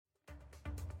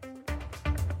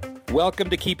Welcome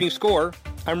to Keeping Score.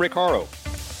 I'm Rick Horrow.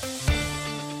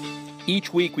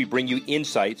 Each week we bring you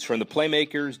insights from the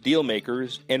playmakers, deal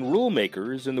makers, and rule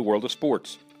makers in the world of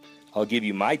sports. I'll give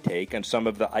you my take on some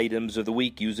of the items of the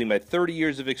week using my 30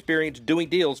 years of experience doing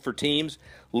deals for teams,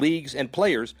 leagues, and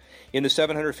players in the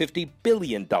 $750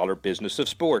 billion business of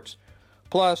sports.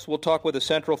 Plus, we'll talk with a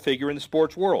central figure in the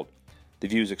sports world. The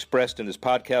views expressed in this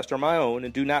podcast are my own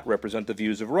and do not represent the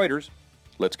views of Reuters.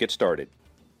 Let's get started.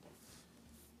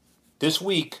 This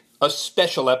week, a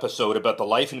special episode about the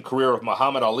life and career of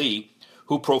Muhammad Ali,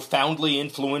 who profoundly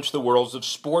influenced the worlds of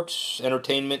sports,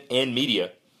 entertainment, and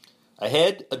media.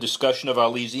 Ahead, a discussion of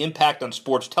Ali's impact on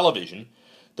sports television,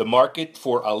 the market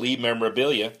for Ali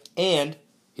memorabilia, and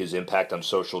his impact on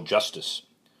social justice.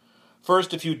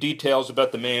 First, a few details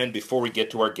about the man before we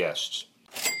get to our guests.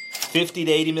 $50 to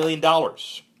 $80 million.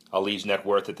 Ali's net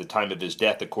worth at the time of his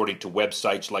death, according to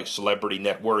websites like Celebrity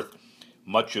Net Worth,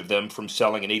 much of them from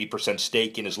selling an 80%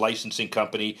 stake in his licensing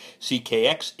company,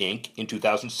 CKX Inc., in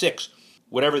 2006.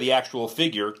 Whatever the actual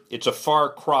figure, it's a far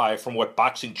cry from what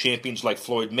boxing champions like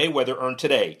Floyd Mayweather earn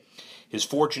today. His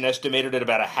fortune estimated at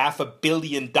about $500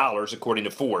 million, according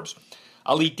to Forbes.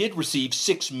 Ali did receive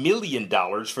 $6 million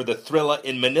for the Thrilla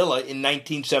in Manila in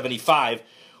 1975,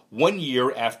 1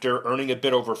 year after earning a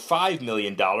bit over $5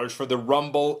 million for the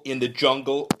Rumble in the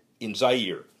Jungle in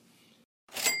Zaire.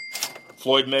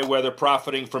 Floyd Mayweather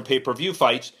profiting from pay-per-view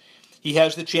fights, he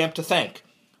has the champ to thank.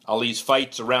 Ali's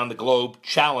fights around the globe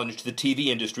challenged the TV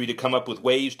industry to come up with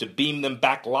ways to beam them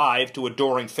back live to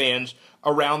adoring fans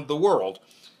around the world.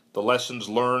 The lessons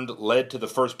learned led to the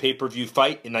first pay-per-view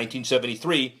fight in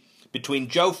 1973 between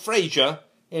Joe Frazier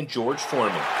and George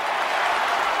Foreman.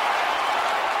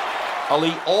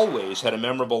 Ali always had a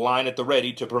memorable line at the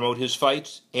ready to promote his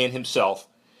fights and himself.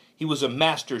 He was a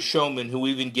master showman who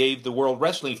even gave the World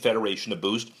Wrestling Federation a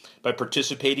boost by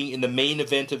participating in the main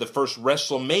event of the first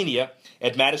WrestleMania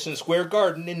at Madison Square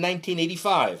Garden in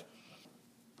 1985.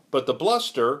 But the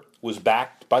bluster was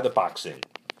backed by the boxing.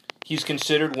 He's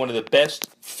considered one of the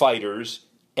best fighters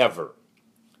ever.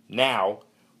 Now,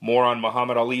 more on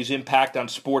Muhammad Ali's impact on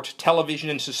sports,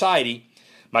 television, and society,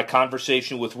 my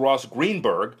conversation with Ross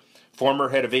Greenberg, former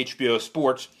head of HBO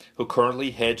Sports, who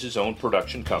currently heads his own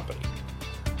production company.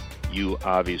 You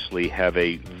obviously have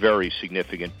a very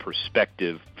significant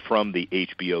perspective from the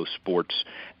HBO Sports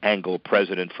angle,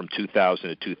 president from 2000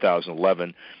 to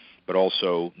 2011, but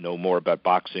also know more about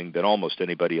boxing than almost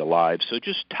anybody alive. So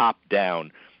just top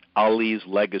down, Ali's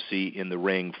legacy in the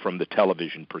ring from the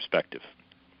television perspective.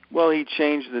 Well, he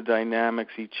changed the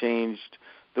dynamics. He changed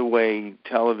the way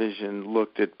television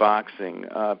looked at boxing.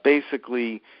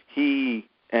 Basically, he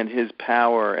and his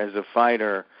power as a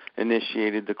fighter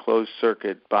initiated the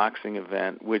closed-circuit boxing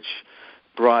event, which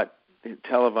brought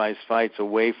televised fights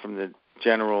away from the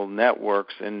general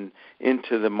networks and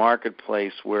into the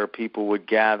marketplace where people would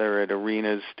gather at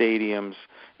arenas, stadiums,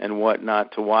 and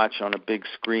whatnot to watch on a big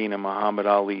screen a Muhammad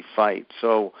Ali fight.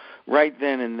 So right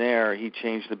then and there, he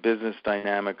changed the business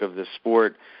dynamic of the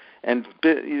sport. And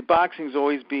boxing's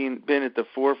always been at the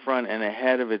forefront and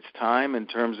ahead of its time in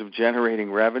terms of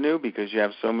generating revenue because you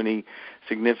have so many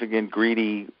significant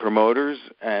greedy promoters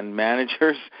and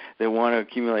managers that want to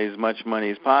accumulate as much money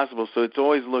as possible. So it's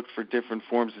always looked for different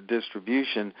forms of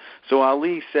distribution. So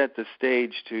Ali set the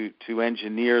stage to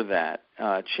engineer that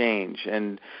change.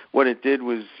 And what it did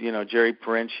was, Jerry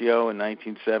Parenchio in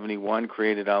 1971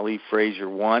 created Ali Frazier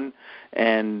 1.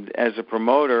 And as a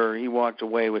promoter, he walked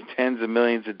away with tens of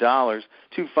millions of dollars.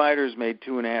 Two fighters made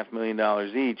 $2.5 million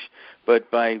each. But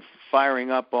by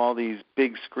firing up all these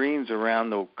big screens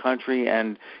around the country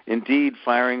and indeed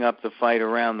firing up the fight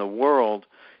around the world,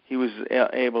 he was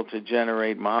able to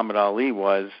generate, Muhammad Ali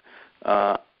was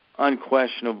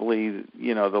unquestionably,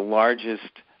 the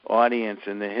largest audience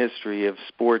in the history of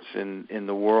sports in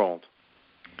the world.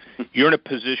 You're in a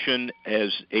position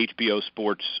as HBO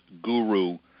Sports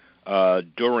guru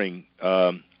during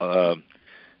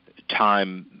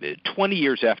time, 20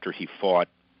 years after he fought,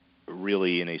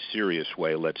 really in a serious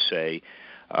way, let's say.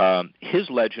 His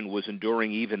legend was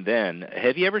enduring even then.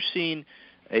 Have you ever seen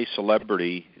a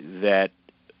celebrity that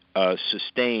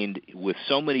sustained with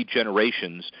so many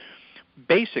generations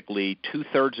basically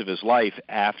two-thirds of his life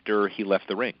after he left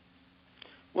the ring?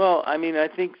 Well, I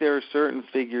think there are certain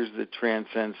figures that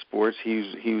transcend sports.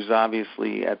 He was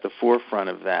obviously at the forefront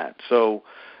of that. So,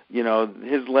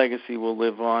 his legacy will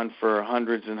live on for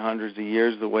hundreds and hundreds of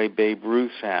years the way Babe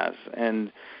Ruth has.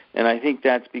 And I think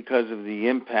that's because of the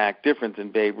impact, different than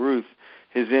Babe Ruth,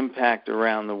 his impact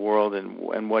around the world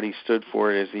and what he stood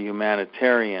for as a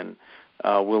humanitarian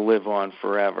will live on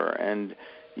forever. And,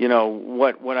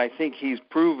 what I think he's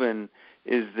proven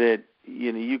is that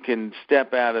you can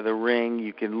step out of the ring,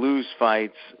 you can lose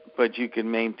fights, but you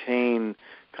can maintain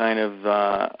kind of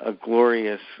a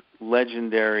glorious,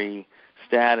 legendary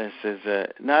status as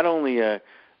not only a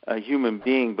human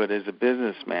being, but as a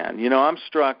businessman. I'm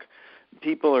struck.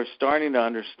 People are starting to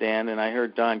understand, and I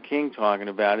heard Don King talking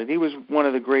about it. He was one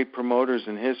of the great promoters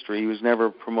in history. He was never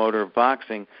a promoter of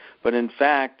boxing, but in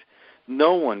fact,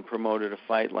 no one promoted a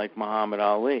fight like Muhammad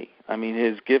Ali. I mean,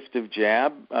 his gift of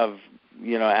jab out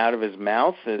of his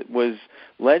mouth, it was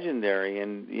legendary,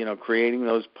 and creating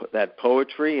that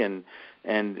poetry and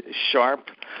sharp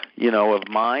of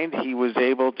mind. He was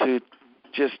able to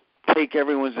just take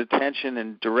everyone's attention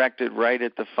and direct it right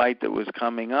at the fight that was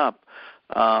coming up.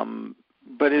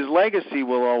 But his legacy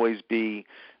will always be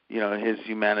his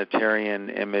humanitarian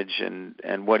image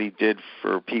and what he did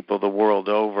for people the world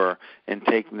over, and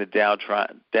taking the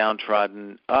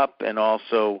downtrodden up, and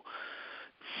also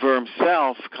for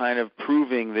himself kind of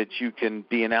proving that you can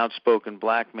be an outspoken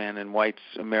black man in white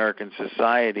American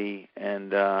society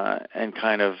and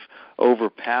kind of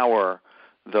overpower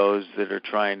those that are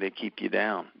trying to keep you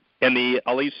down. And the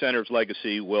Ali Center's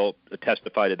legacy will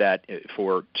testify to that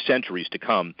for centuries to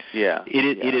come. Yeah,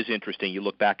 it is interesting. You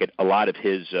look back at a lot of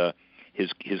his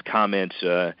comments.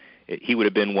 He would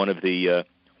have been one of the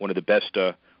best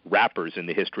rappers in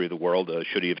the history of the world,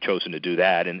 should he have chosen to do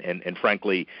that. And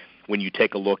frankly, when you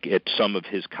take a look at some of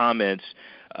his comments,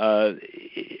 how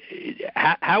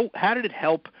did it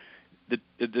help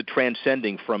the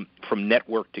transcending from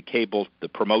network to cable, the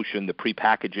promotion, the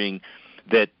prepackaging,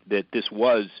 that this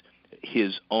was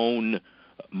his own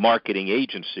marketing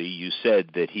agency? You said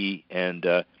that he and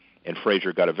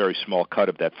Frazier got a very small cut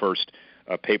of that first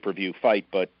pay-per-view fight,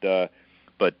 but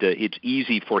it's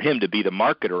easy for him to be the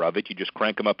marketer of it. You just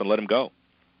crank him up and let him go.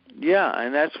 Yeah,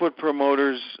 and that's what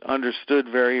promoters understood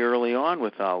very early on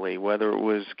with Ali, whether it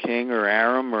was King or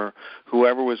Arum or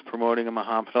whoever was promoting a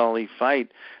Muhammad Ali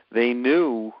fight. They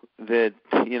knew that,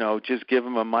 just give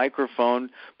him a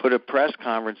microphone, put a press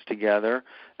conference together,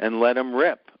 and let him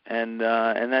rip. And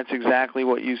that's exactly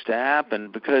what used to happen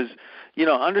because,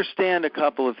 understand a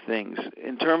couple of things.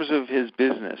 In terms of his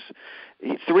business,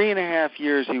 3.5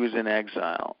 years he was in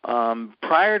exile.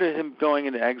 Prior to him going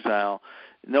into exile,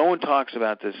 no one talks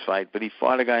about this fight, but he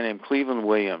fought a guy named Cleveland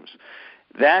Williams.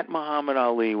 That Muhammad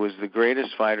Ali was the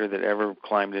greatest fighter that ever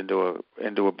climbed into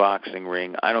a boxing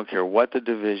ring. I don't care what the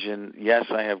division. Yes,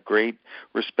 I have great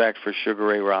respect for Sugar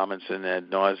Ray Robinson,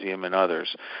 ad nauseum, and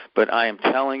others. But I am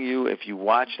telling you, if you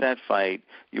watch that fight,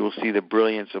 you will see the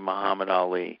brilliance of Muhammad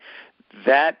Ali.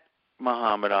 That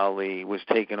Muhammad Ali was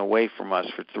taken away from us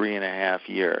for 3.5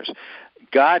 years.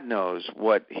 God knows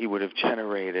what he would have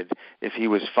generated if he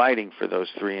was fighting for those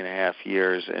 3.5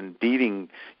 years and beating,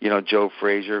 Joe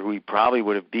Frazier, who he probably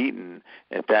would have beaten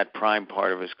at that prime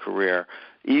part of his career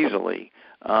easily.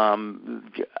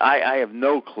 I have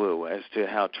no clue as to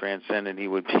how transcendent he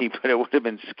would be, but it would have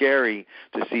been scary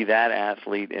to see that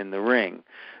athlete in the ring.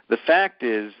 The fact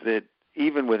is that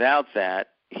even without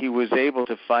that, he was able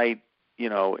to fight,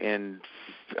 in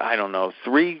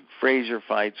 3 Frazier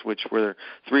fights, which were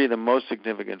 3 of the most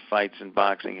significant fights in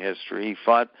boxing history. He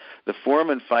fought the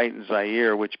Foreman fight in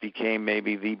Zaire, which became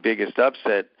maybe the biggest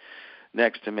upset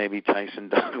next to maybe Tyson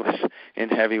Douglas in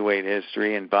heavyweight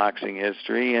history and boxing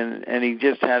history. And he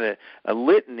just had a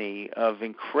litany of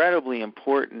incredibly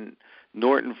important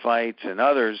Norton fights and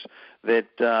others that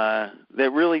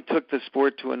really took the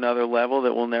sport to another level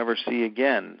that we'll never see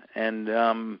again. And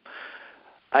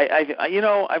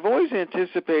I've always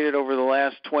anticipated over the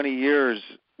last 20 years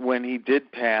when he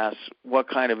did pass what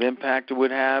kind of impact it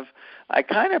would have. I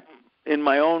kind of, in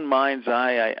my own mind's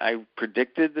eye, I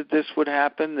predicted that this would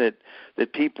happen,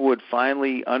 that people would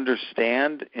finally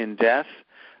understand in death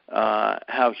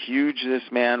how huge this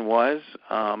man was,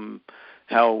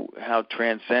 how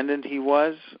transcendent he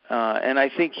was. And I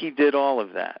think he did all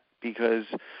of that because,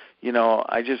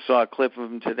 I just saw a clip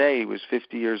of him today. He was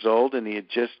 50 years old and he had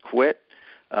just quit.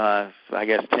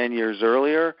 10 years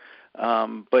earlier.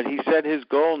 But he said his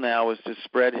goal now is to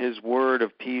spread his word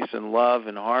of peace and love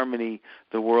and harmony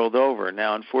the world over.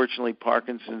 Now, unfortunately,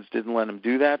 Parkinson's didn't let him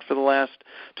do that for the last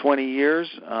 20 years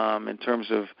in terms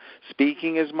of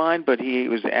speaking his mind, but he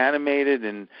was animated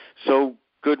and so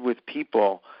good with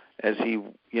people as he,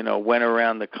 went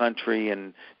around the country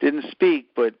and didn't speak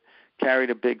but carried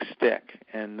a big stick,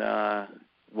 and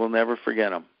we'll never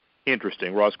forget him.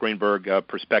 Interesting. Ross Greenberg,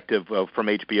 perspective from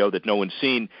HBO that no one's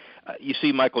seen. You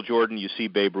see Michael Jordan, you see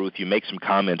Babe Ruth, you make some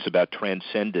comments about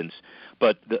transcendence,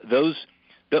 but those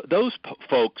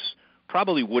folks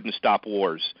probably wouldn't stop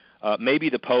wars.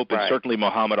 Maybe the Pope and certainly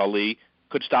Muhammad Ali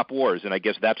could stop wars, and I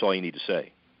guess that's all you need to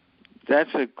say.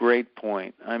 That's a great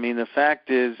point. I mean, the fact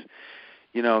is,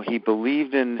 he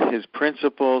believed in his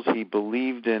principles. He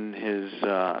believed in his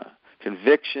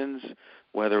convictions,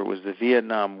 whether it was the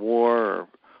Vietnam War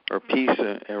or peace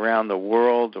around the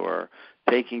world or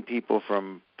taking people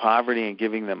from poverty and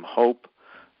giving them hope.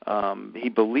 He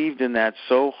believed in that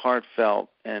so heartfelt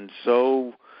and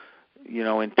so,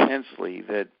 intensely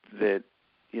that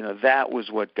that was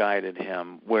what guided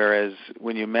him. Whereas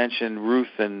when you mention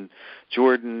Ruth and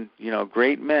Jordan,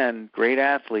 great men, great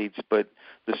athletes, but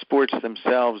the sports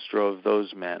themselves drove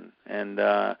those men. And,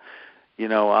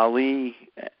 Ali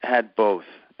had both,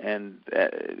 and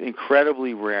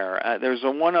incredibly rare. There's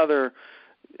one other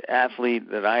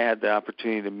athlete that I had the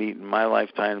opportunity to meet in my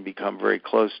lifetime and become very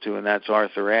close to, and that's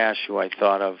Arthur Ashe, who I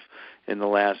thought of in the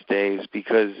last days,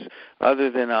 because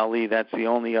other than Ali, that's the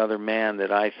only other man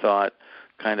that I thought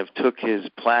kind of took his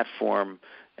platform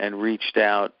and reached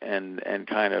out and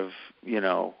kind of,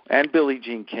 and Billie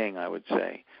Jean King, I would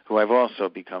say, who I've also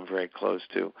become very close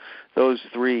to. Those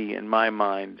three, in my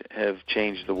mind, have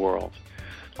changed the world.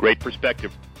 Great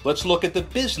perspective. Let's look at the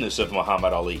business of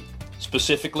Muhammad Ali,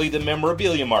 specifically the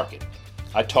memorabilia market.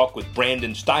 I talked with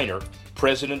Brandon Steiner,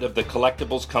 president of the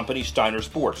collectibles company Steiner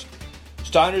Sports.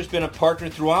 Steiner's been a partner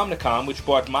through Omnicom, which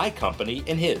bought my company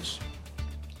and his.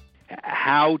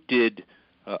 How did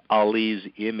Ali's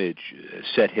image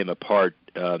set him apart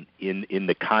in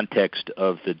the context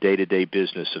of the day-to-day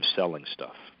business of selling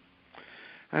stuff?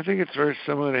 I think it's very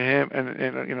similar to him, and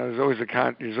there's always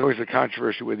a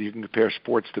controversy whether you can compare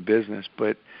sports to business.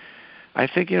 But I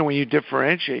think when you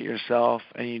differentiate yourself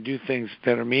and you do things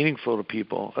that are meaningful to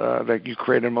people, that you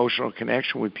create an emotional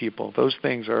connection with people, those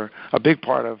things are a big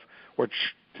part of what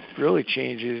really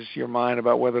changes your mind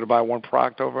about whether to buy one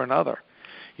product over another.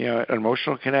 An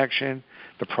emotional connection.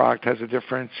 The product has a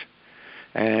difference,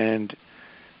 and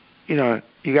you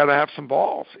got to have some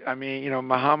balls. I mean,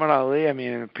 Muhammad Ali, in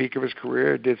the peak of his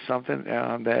career, did something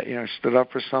that stood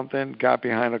up for something, got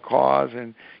behind a cause,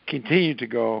 and continued to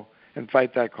go and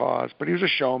fight that cause. But he was a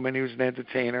showman. He was an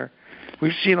entertainer.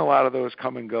 We've seen a lot of those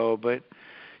come and go, but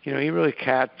he really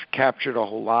captured a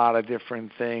whole lot of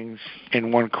different things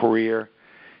in one career,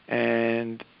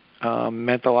 and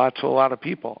meant a lot to a lot of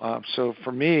people. So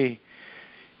for me,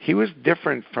 he was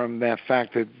different from that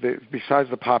fact that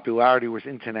besides the popularity, was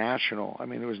international.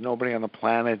 There was nobody on the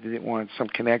planet that didn't want some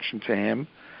connection to him.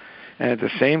 And at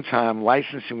the same time,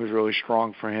 licensing was really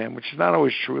strong for him, which is not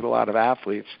always true with a lot of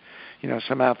athletes.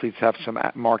 Some athletes have some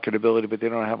marketability, but they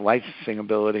don't have licensing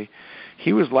ability.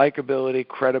 He was likability,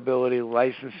 credibility,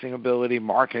 licensing ability,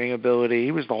 marketing ability.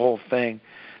 He was the whole thing.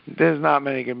 There's not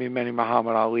going to be many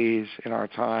Muhammad Alis in our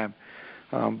time.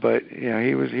 But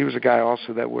he was a guy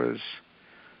also that was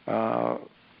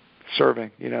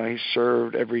serving. He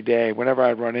served every day. Whenever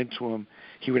I'd run into him,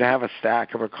 he would have a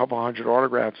stack of a couple hundred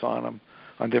autographs on him,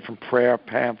 on different prayer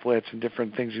pamphlets and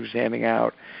different things he was handing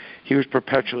out. He was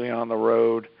perpetually on the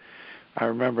road. I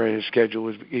remember his schedule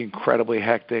was incredibly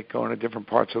hectic, going to different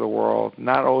parts of the world,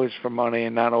 not always for money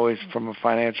and not always from a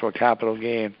financial or capital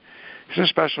gain. He's a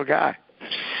special guy.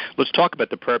 Let's talk about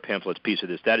the prayer pamphlets piece of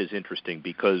this. That is interesting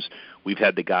because we've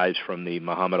had the guys from the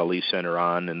Muhammad Ali Center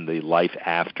on and the life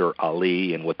after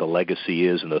Ali and what the legacy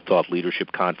is and the thought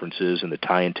leadership conferences and the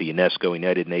tie into UNESCO,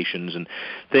 United Nations, and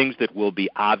things that will be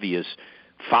obvious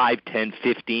 5, 10,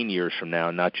 15 years from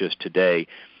now, not just today.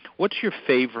 What's your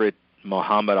favorite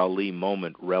Muhammad Ali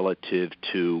moment relative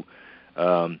to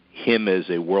him as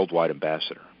a worldwide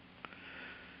ambassador?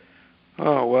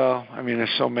 Oh, well, there's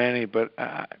so many, but,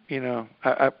 I'm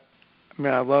a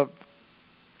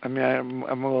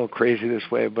little crazy this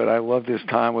way, but I love this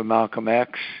time with Malcolm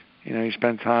X. He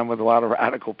spent time with a lot of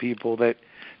radical people that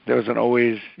there wasn't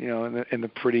always, in the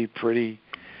pretty,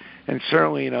 and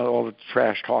certainly, all the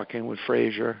trash talking with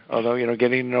Frazier. Although,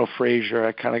 getting to know Frazier,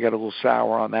 I kind of got a little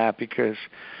sour on that because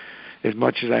as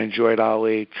much as I enjoyed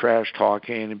Ali, trash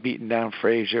talking and beating down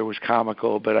Frazier was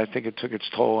comical, but I think it took its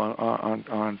toll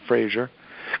on Frazier.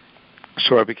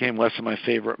 So it became less of my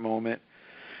favorite moment.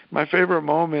 My favorite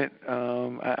moment,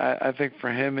 I think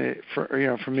for him,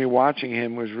 for me watching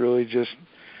him was really just,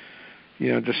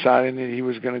 deciding that he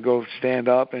was going to go stand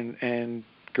up and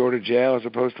go to jail as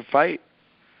opposed to fight.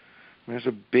 There's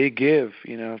a big give,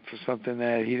 for something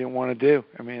that he didn't want to do.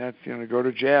 That's, to go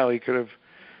to jail,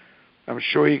 I'm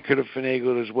sure he could have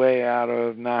finagled his way out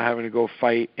of not having to go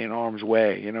fight in harm's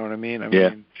way. You know what I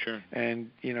mean? Sure.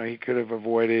 And, he could have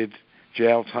avoided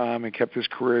jail time and kept his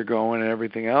career going and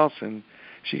everything else. And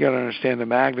so you got to understand the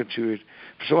magnitude.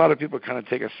 So a lot of people kind of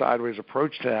take a sideways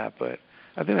approach to that, but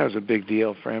I think that was a big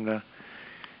deal for him to,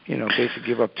 basically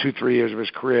give up 2-3 years of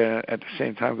his career and at the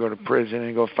same time go to prison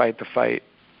and go fight the fight.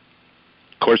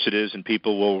 course it is, and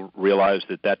people will realize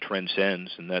that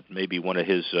transcends, and that may be one of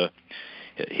his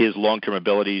long-term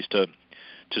abilities to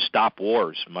stop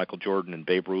wars. Michael Jordan and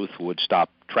Babe Ruth would stop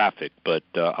traffic, but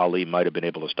Ali might have been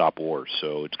able to stop wars,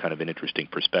 so it's kind of an interesting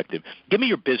perspective. Give me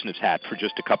your business hat for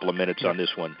just a couple of minutes on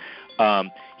this one.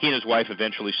 He and his wife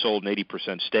eventually sold an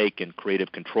 80% stake in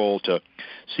creative control to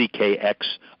CKX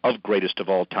of Greatest of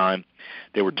All Time.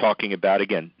 They were talking about,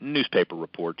 again, newspaper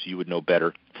reports, you would know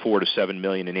better, $4 to $7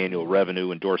 million in annual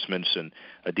revenue, endorsements, and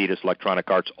Adidas Electronic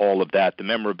Arts, all of that. The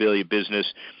memorabilia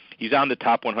business, he's on the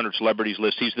top 100 celebrities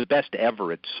list. He's the best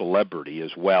ever at celebrity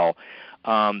as well.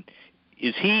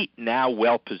 Is he now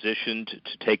well positioned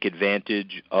to take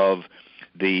advantage of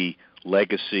the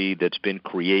legacy that's been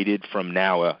created from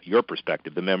now your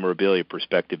perspective, the memorabilia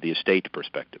perspective, the estate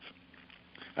perspective?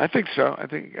 I think so. I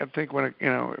think when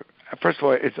first of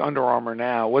all, it's Under Armour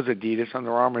now. It was Adidas.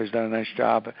 Under Armour has done a nice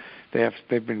job.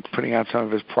 They've been putting out some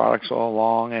of his products all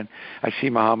along, and I see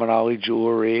Muhammad Ali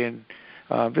jewelry, and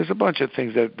there's a bunch of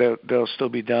things that they'll still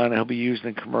be done. He'll be used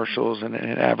in commercials and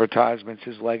advertisements.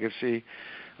 His legacy.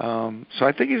 So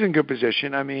I think he's in good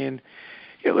position. I mean,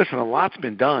 listen, a lot's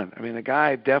been done. I mean, the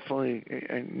guy definitely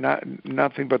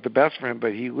nothing but the best for him,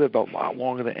 but he lived a lot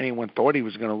longer than anyone thought he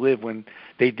was going to live when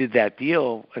they did that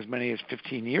deal as many as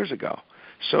 15 years ago.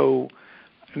 So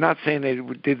I'm not saying they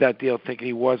did that deal thinking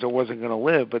he was or wasn't going to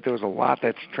live, but there was a lot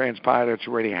that's transpired that's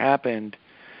already happened.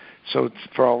 So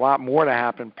for a lot more to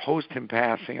happen post him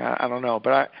passing, I don't know.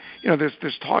 But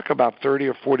there's talk about 30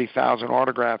 or 40,000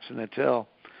 autographs in the till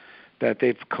that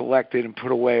they've collected and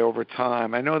put away over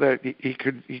time. I know that he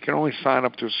can only sign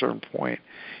up to a certain point.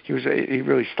 He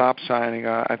really stopped signing,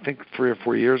 I think 3 or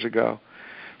 4 years ago.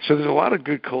 So there's a lot of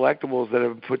good collectibles that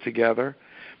have been put together.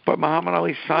 But Muhammad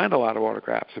Ali signed a lot of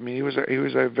autographs. I mean, he was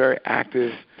a very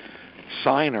active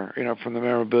signer, from the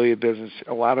memorabilia business.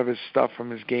 A lot of his stuff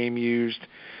from his game used,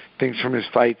 things from his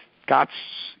fights got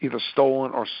either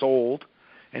stolen or sold,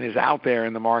 and is out there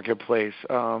in the marketplace.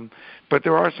 But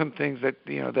there are some things that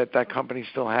that company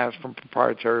still has from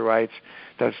proprietary rights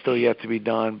that's still yet to be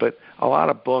done. But a lot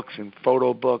of books and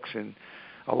photo books and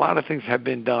a lot of things have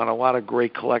been done. A lot of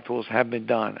great collectibles have been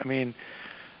done. I mean,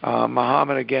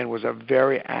 Muhammad, again, was a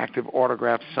very active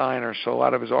autograph signer, so a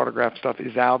lot of his autograph stuff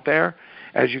is out there.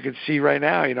 As you can see right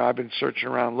now, I've been searching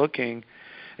around looking,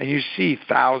 and you see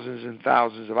thousands and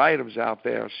thousands of items out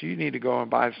there. So you need to go and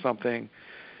buy something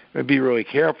and be really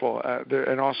careful.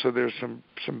 And also there's some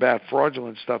bad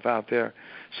fraudulent stuff out there.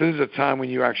 So this is a time when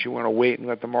you actually want to wait and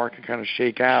let the market kind of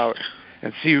shake out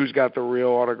and see who's got the real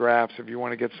autographs if you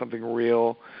want to get something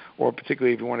real, or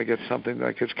particularly if you want to get something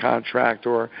like his contract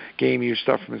or game-used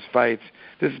stuff from his fights.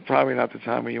 This is probably not the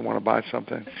time when you want to buy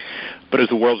something. But as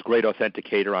the world's great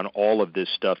authenticator on all of this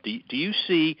stuff, do you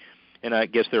see, and I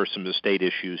guess there are some estate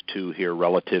issues, too, here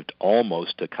relative to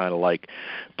almost to kind of like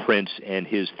Prince and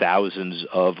his thousands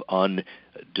of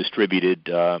undistributed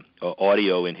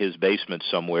audio in his basement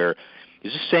somewhere.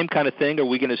 Is this the same kind of thing? Are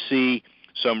we going to see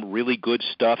some really good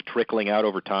stuff trickling out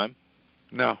over time?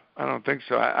 No, I don't think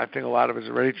so. I think a lot of it's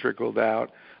already trickled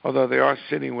out, although they are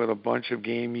sitting with a bunch of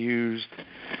game-used,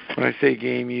 when I say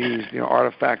game-used,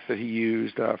 artifacts that he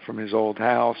used from his old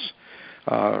house,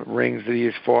 rings that he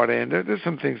has fought in. There's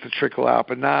some things to trickle out,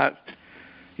 but not,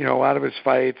 a lot of his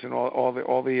fights and all the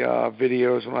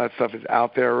videos and all that stuff is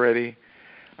out there already.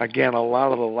 Again, a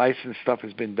lot of the licensed stuff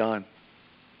has been done.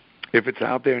 If it's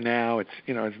out there now, it's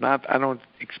not. I don't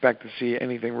expect to see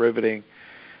anything riveting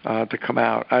to come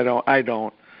out. I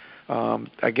don't.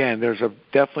 Again, there's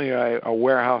definitely a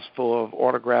warehouse full of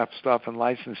autographed stuff and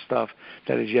licensed stuff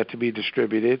that is yet to be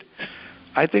distributed.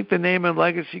 I think the name and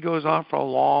legacy goes on for a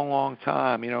long, long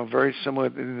time. Very similar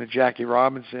in the Jackie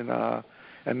Robinson,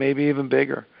 and maybe even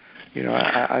bigger.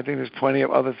 I think there's plenty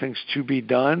of other things to be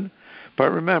done.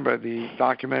 But remember, the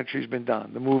documentary's been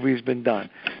done, the movie's been done.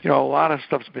 A lot of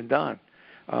stuff's been done.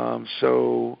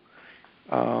 So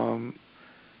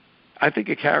I think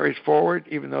it carries forward,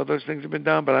 even though those things have been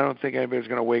done. But I don't think anybody's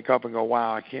going to wake up and go,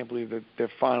 "Wow, I can't believe that they're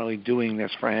finally doing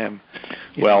this for him."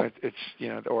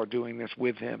 Or doing this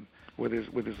with him, with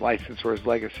his license or his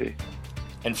legacy.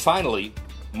 And finally,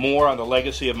 more on the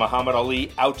legacy of Muhammad Ali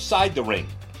outside the ring.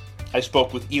 I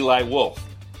spoke with Eli Wolf.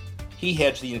 He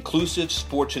heads the Inclusive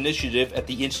Sports Initiative at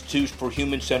the Institute for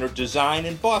Human-Centered Design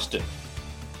in Boston.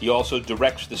 He also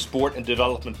directs the Sport and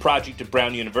Development Project at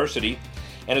Brown University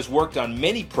and has worked on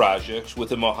many projects with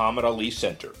the Muhammad Ali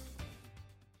Center.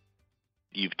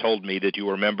 You've told me that you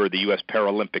were a member of the U.S.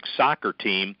 Paralympic soccer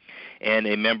team and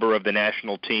a member of the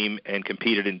national team and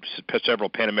competed in several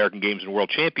Pan American Games and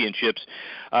World Championships.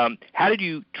 How did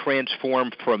you transform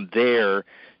from there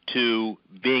to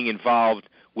being involved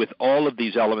with all of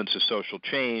these elements of social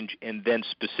change, and then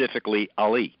specifically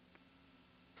Ali?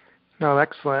 No,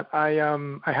 excellent. I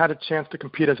had a chance to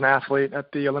compete as an athlete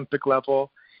at the Olympic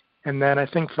level, and then I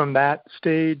think from that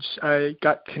stage I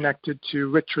got connected to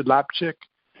Richard Lapchick,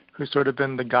 who's sort of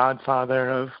been the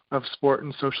godfather of sport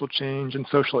and social change and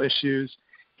social issues.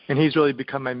 And he's really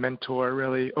become my mentor,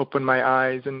 really opened my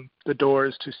eyes and the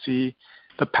doors to see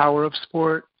the power of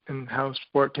sport and how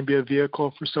sport can be a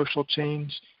vehicle for social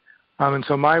change. And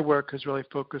so my work has really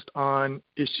focused on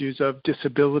issues of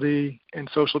disability and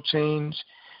social change,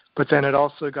 but then it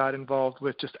also got involved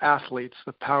with just athletes,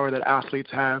 the power that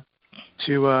athletes have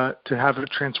to have a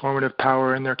transformative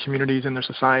power in their communities and their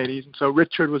societies. And so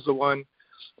Richard was the one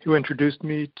who introduced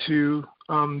me to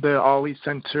the Ali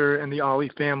Center and the Ali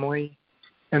family.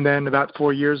 And then about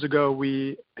 4 years ago,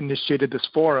 we initiated this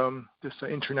forum, this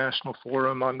international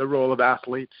forum on the role of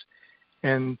athletes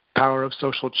and power of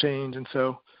social change. And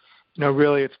so,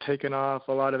 really it's taken off.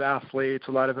 A lot of athletes,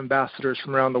 a lot of ambassadors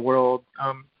from around the world,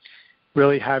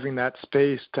 really having that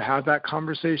space to have that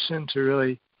conversation, to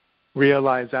really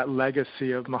realize that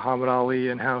legacy of Muhammad Ali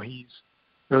and how he's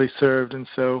really served. And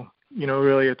so,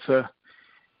 really it's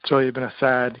really been a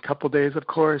sad couple of days, of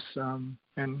course,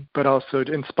 but also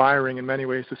inspiring in many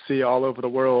ways to see all over the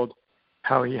world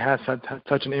how he has had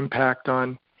such an impact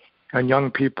on young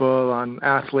people, on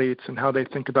athletes, and how they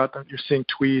think about them. You're seeing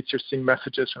tweets, you're seeing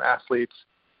messages from athletes,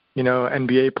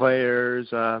 NBA players,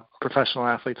 professional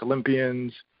athletes,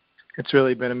 Olympians. It's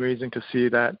really been amazing to see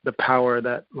that the power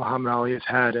that Muhammad Ali has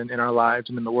had in our lives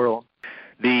and in the world.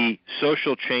 The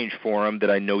Social Change Forum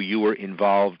that I know you were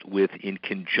involved with in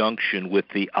conjunction with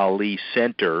the Ali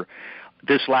Center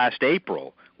this last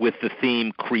April with the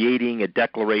theme Creating a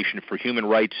Declaration for Human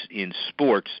Rights in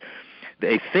Sports,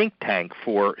 a think tank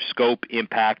for scope,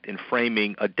 impact, and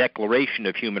framing a declaration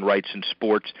of human rights in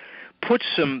sports, put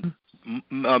some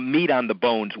meat on the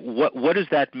bones. What does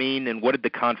that mean, and what did the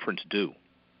conference do?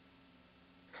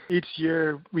 Each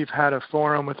year we've had a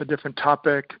forum with a different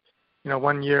topic.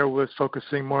 1 year was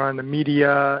focusing more on the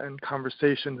media and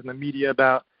conversations in the media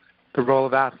about the role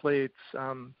of athletes.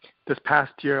 This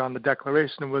past year on the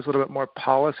declaration was a little bit more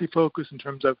policy focused in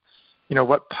terms of,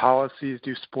 what policies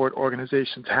do sport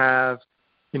organizations have,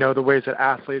 the ways that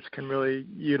athletes can really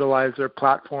utilize their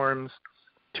platforms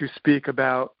to speak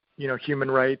about,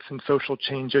 human rights and social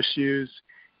change issues,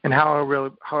 and how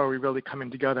are we really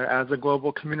coming together as a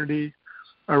global community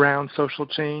around social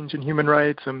change and human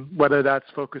rights, and whether that's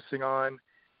focusing on,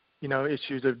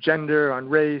 issues of gender, on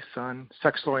race, on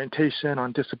sexual orientation,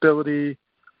 on disability,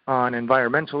 on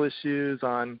environmental issues,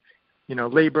 on,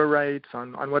 labor rights,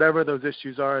 on whatever those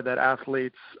issues are that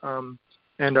athletes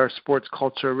and our sports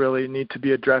culture really need to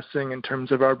be addressing in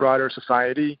terms of our broader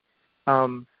society.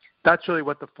 That's really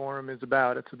what the forum is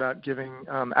about. It's about giving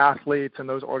athletes and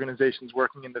those organizations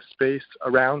working in the space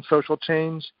around social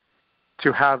change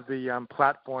to have the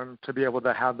platform to be able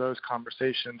to have those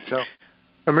conversations. So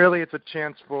really it's a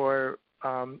chance for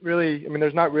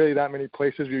there's not really that many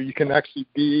places where you can actually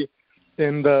be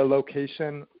in the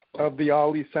location of the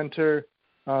Ali Center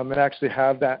and actually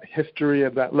have that history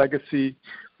of that legacy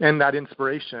and that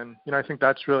inspiration. I think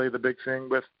that's really the big thing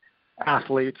with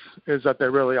athletes, is that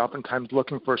they're really oftentimes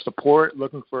looking for support,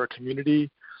 looking for a community.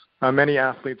 Many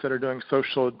athletes that are doing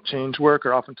social change work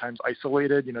are oftentimes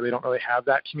isolated. They don't really have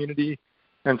that community.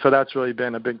 And so that's really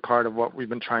been a big part of what we've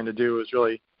been trying to do, is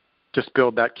really just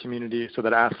build that community so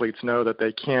that athletes know that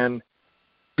they can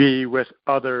be with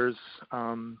others,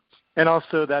 and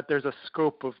also that there's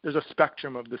a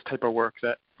spectrum of this type of work,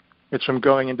 that it's from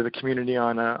going into the community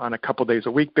on a couple days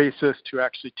a week basis to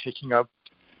actually taking up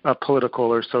a political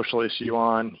or social issue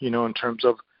on, in terms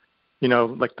of,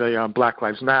 like the Black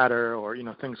Lives Matter or,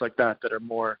 things like that are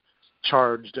more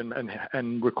charged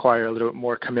and require a little bit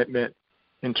more commitment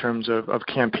in terms of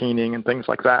campaigning and things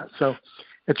like that. So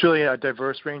it's really a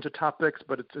diverse range of topics,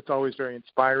 but it's always very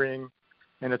inspiring,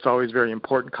 and it's always very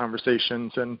important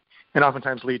conversations, and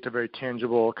oftentimes lead to very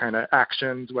tangible kind of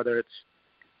actions, whether it's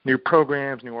new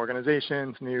programs, new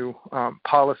organizations, new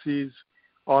policies,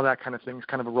 all that kind of things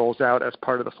kind of rolls out as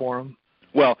part of the forum.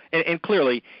 Well, and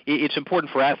clearly it's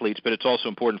important for athletes, but it's also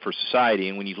important for society.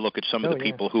 And when you look at some of the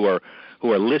people who are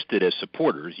listed as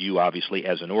supporters, you obviously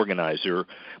as an organizer,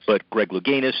 but Greg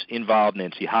Louganis involved,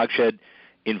 Nancy Hogshead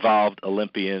involved,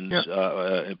 Olympians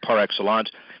par excellence,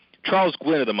 Charles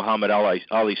Gwynn of the Muhammad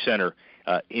Ali Center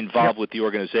involved with the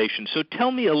organization. So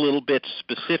tell me a little bit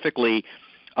specifically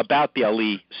about the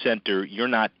Ali Center. You're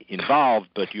not involved,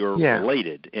 but you're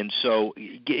related, and so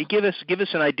give us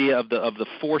an idea of the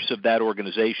force of that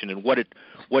organization and what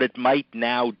it might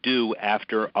now do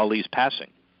after Ali's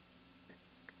passing.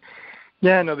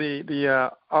 Yeah, no,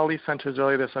 the Ali Center is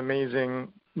really this amazing,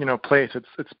 place.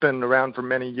 It's been around for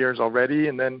many years already,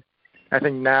 and then I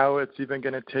think now it's even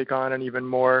going to take on an even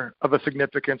more of a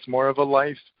significance, more of a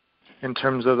life in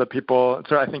terms of the people.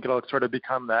 So I think it'll sort of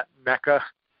become that mecca,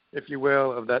 if you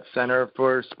will, of that center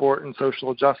for sport and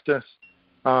social justice.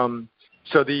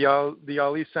 So the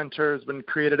Ali Center has been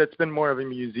created. It's been more of a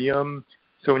museum.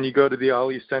 So when you go to the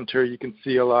Ali Center, you can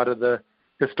see a lot of the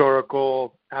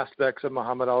historical aspects of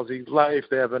Muhammad Ali's life.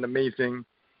 They have an amazing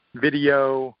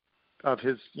video of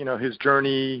his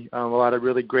journey, a lot of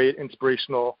really great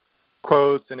inspirational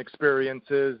quotes and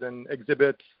experiences and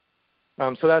exhibits.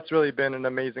 So that's really been an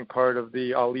amazing part of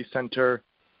the Ali Center.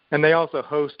 And they also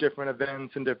host different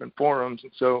events and different forums.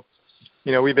 And so,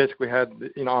 we basically had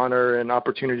the honor and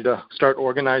opportunity to start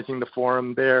organizing the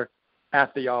forum there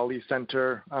at the Ali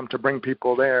Center to bring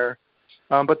people there.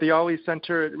 But the Ali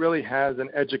Center, it really has an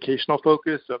educational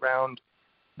focus around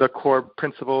the core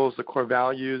principles, the core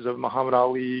values of Muhammad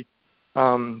Ali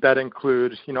that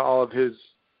include, all of his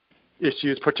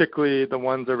issues, particularly the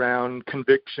ones around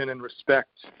conviction and respect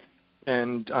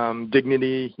and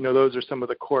dignity. Those are some of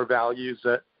the core values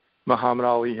that Muhammad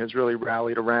Ali has really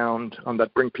rallied around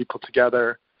that bring people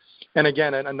together. And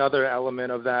again, another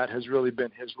element of that has really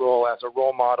been his role as a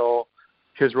role model,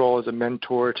 his role as a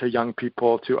mentor to young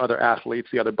people, to other athletes,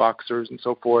 the other boxers, and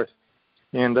so forth.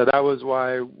 And that was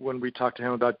why when we talked to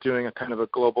him about doing a kind of a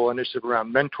global initiative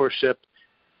around mentorship,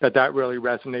 that really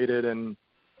resonated. And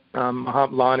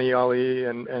Lonnie Ali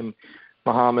and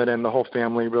Muhammad and the whole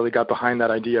family really got behind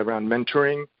that idea around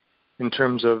mentoring in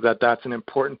terms of that's an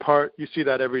important part. You see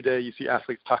that every day. You see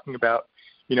athletes talking about,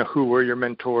 who were your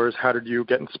mentors? How did you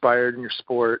get inspired in your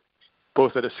sport,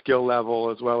 both at a skill level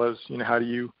as well as, how do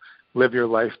you live your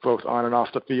life both on and off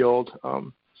the field?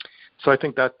 So I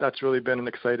think that's really been an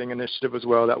exciting initiative as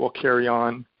well that will carry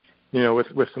on,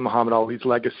 with Muhammad Ali's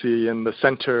legacy. And the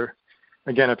center,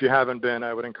 again, if you haven't been,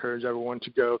 I would encourage everyone to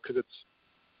go because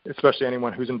it's, especially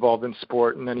anyone who's involved in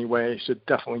sport in any way, should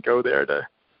definitely go there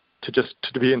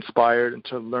to be inspired and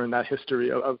to learn that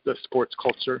history of the sports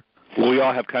culture. Well, we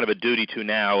all have kind of a duty to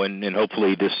now, and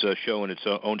hopefully this show in its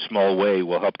own small way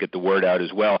will help get the word out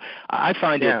as well. I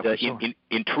find it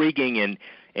intriguing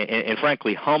and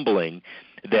frankly humbling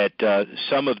that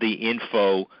some of the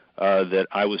info that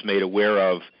I was made aware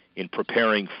of in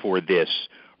preparing for this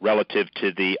relative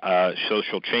to the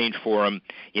Social Change Forum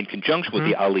in conjunction with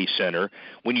the Ali Center,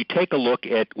 when you take a look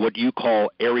at what you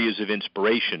call areas of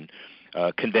inspiration,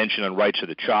 Convention on Rights of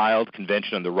the Child,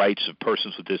 Convention on the Rights of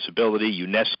Persons with Disability,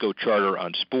 UNESCO Charter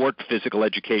on Sport, Physical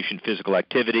Education, Physical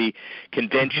Activity,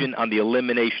 Convention on the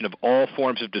Elimination of All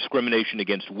Forms of Discrimination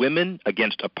against Women,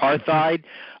 against Apartheid,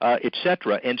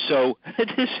 etc. And so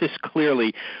this is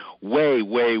clearly way,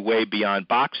 way, way beyond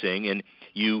boxing, and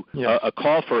a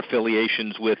call for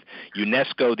affiliations with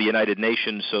UNESCO, the United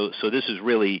Nations. So this is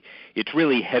really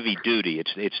heavy duty.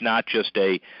 It's not just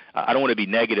I don't want to be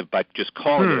negative by just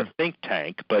calling it a think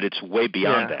tank, but it's way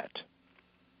beyond that.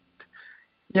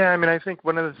 Yeah, I mean, I think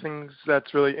one of the things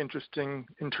that's really interesting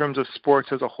in terms of sports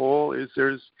as a whole is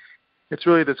it's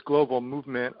really this global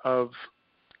movement of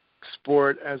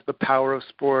sport as the power of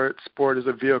sport as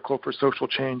a vehicle for social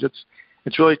change.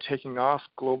 It's really taking off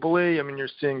globally. I mean, you're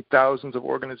seeing thousands of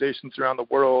organizations around the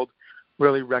world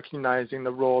really recognizing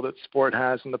the role that sport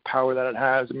has and the power that it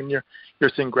has. I mean, you're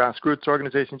seeing grassroots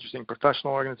organizations, you're seeing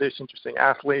professional organizations, you're seeing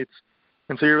athletes.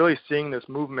 And so you're really seeing this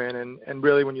movement. And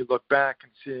really when you look back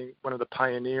and seeing one of the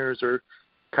pioneers or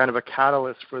kind of a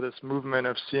catalyst for this movement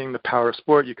of seeing the power of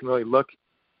sport, you can really look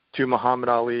to Muhammad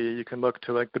Ali. You can look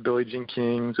to like the Billie Jean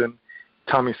Kings and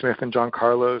Tommy Smith and John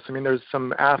Carlos. I mean, there's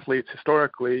some athletes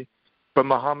historically, but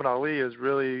Muhammad Ali has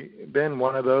really been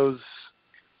one of those,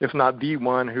 if not the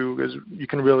one, you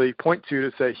can really point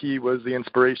to say he was the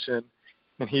inspiration,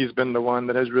 and he's been the one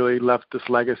that has really left this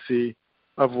legacy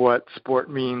of what sport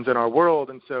means in our world.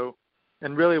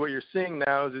 And really what you're seeing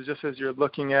now is just as you're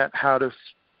looking at how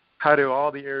do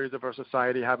all the areas of our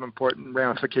society have important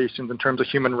ramifications in terms of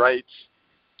human rights,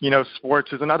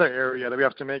 sports is another area that we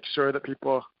have to make sure that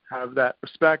people have that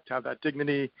respect, have that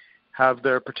dignity, have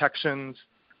their protections.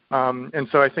 And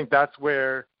so I think that's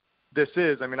where this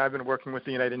is. I mean, I've been working with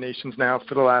the United Nations now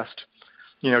for the last,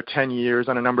 10 years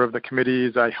on a number of the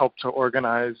committees. I helped to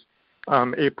organize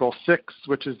April 6th,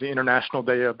 which is the International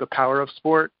Day of the Power of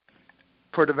Sport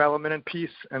for Development and Peace.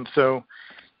 And so,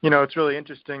 it's really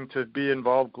interesting to be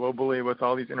involved globally with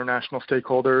all these international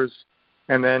stakeholders.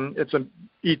 And then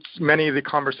many of the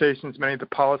conversations, many of the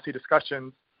policy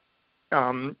discussions,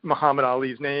 Muhammad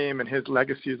Ali's name and his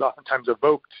legacy is oftentimes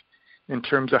evoked in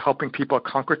terms of helping people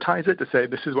concretize it to say,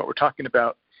 this is what we're talking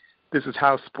about. This is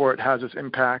how sport has this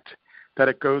impact that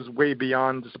it goes way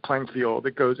beyond just the playing field.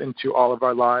 It goes into all of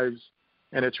our lives,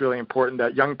 and it's really important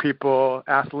that young people,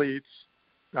 athletes,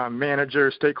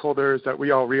 managers, stakeholders, that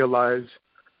we all realize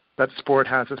that sport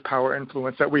has this power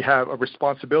influence, that we have a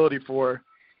responsibility for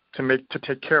to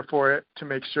take care for it, to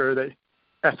make sure that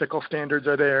ethical standards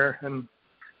are there. And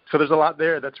so there's a lot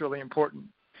there that's really important.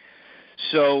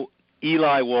 So,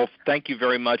 Eli Wolf, thank you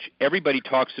very much. Everybody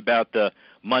talks about the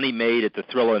money made at the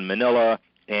Thrilla in Manila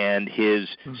and his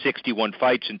 61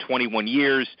 fights in 21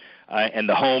 years and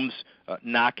the Holmes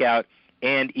knockout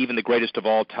and even the greatest of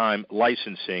all time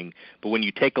licensing. But when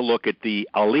you take a look at the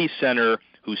Ali Center,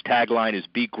 whose tagline is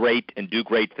 "Be Great and Do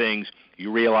Great Things," you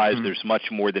realize there's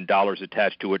much more than dollars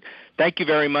attached to it. Thank you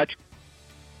very much.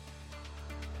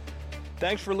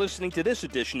 Thanks for listening to this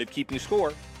edition of Keeping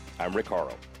Score. I'm Rick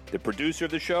Horrow. The producer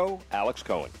of the show, Alex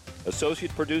Cohen.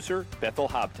 Associate producer, Bethel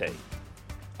Habte.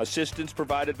 Assistance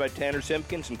provided by Tanner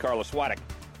Simpkins and Carlos Waddick.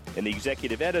 And the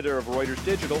executive editor of Reuters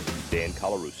Digital, Dan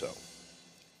Colarusso.